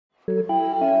Hi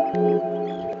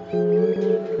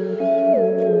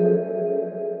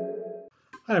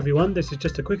everyone, this is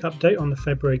just a quick update on the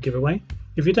February giveaway.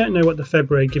 If you don't know what the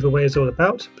February giveaway is all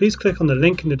about, please click on the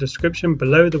link in the description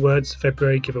below the words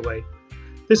February giveaway.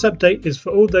 This update is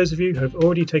for all those of you who have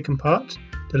already taken part.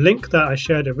 The link that I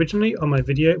shared originally on my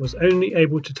video was only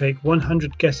able to take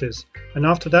 100 guesses, and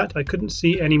after that I couldn't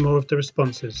see any more of the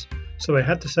responses, so I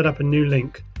had to set up a new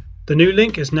link. The new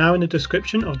link is now in the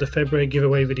description of the February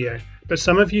giveaway video, but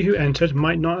some of you who entered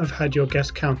might not have had your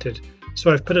guess counted,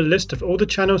 so I've put a list of all the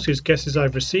channels whose guesses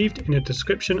I've received in the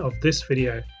description of this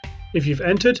video. If you've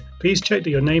entered, please check that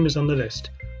your name is on the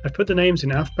list. I've put the names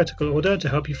in alphabetical order to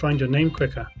help you find your name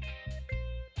quicker.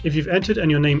 If you've entered and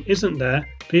your name isn't there,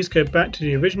 please go back to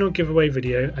the original giveaway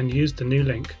video and use the new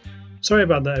link. Sorry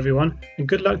about that everyone, and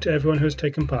good luck to everyone who has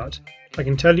taken part. I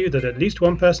can tell you that at least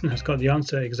one person has got the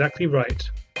answer exactly right.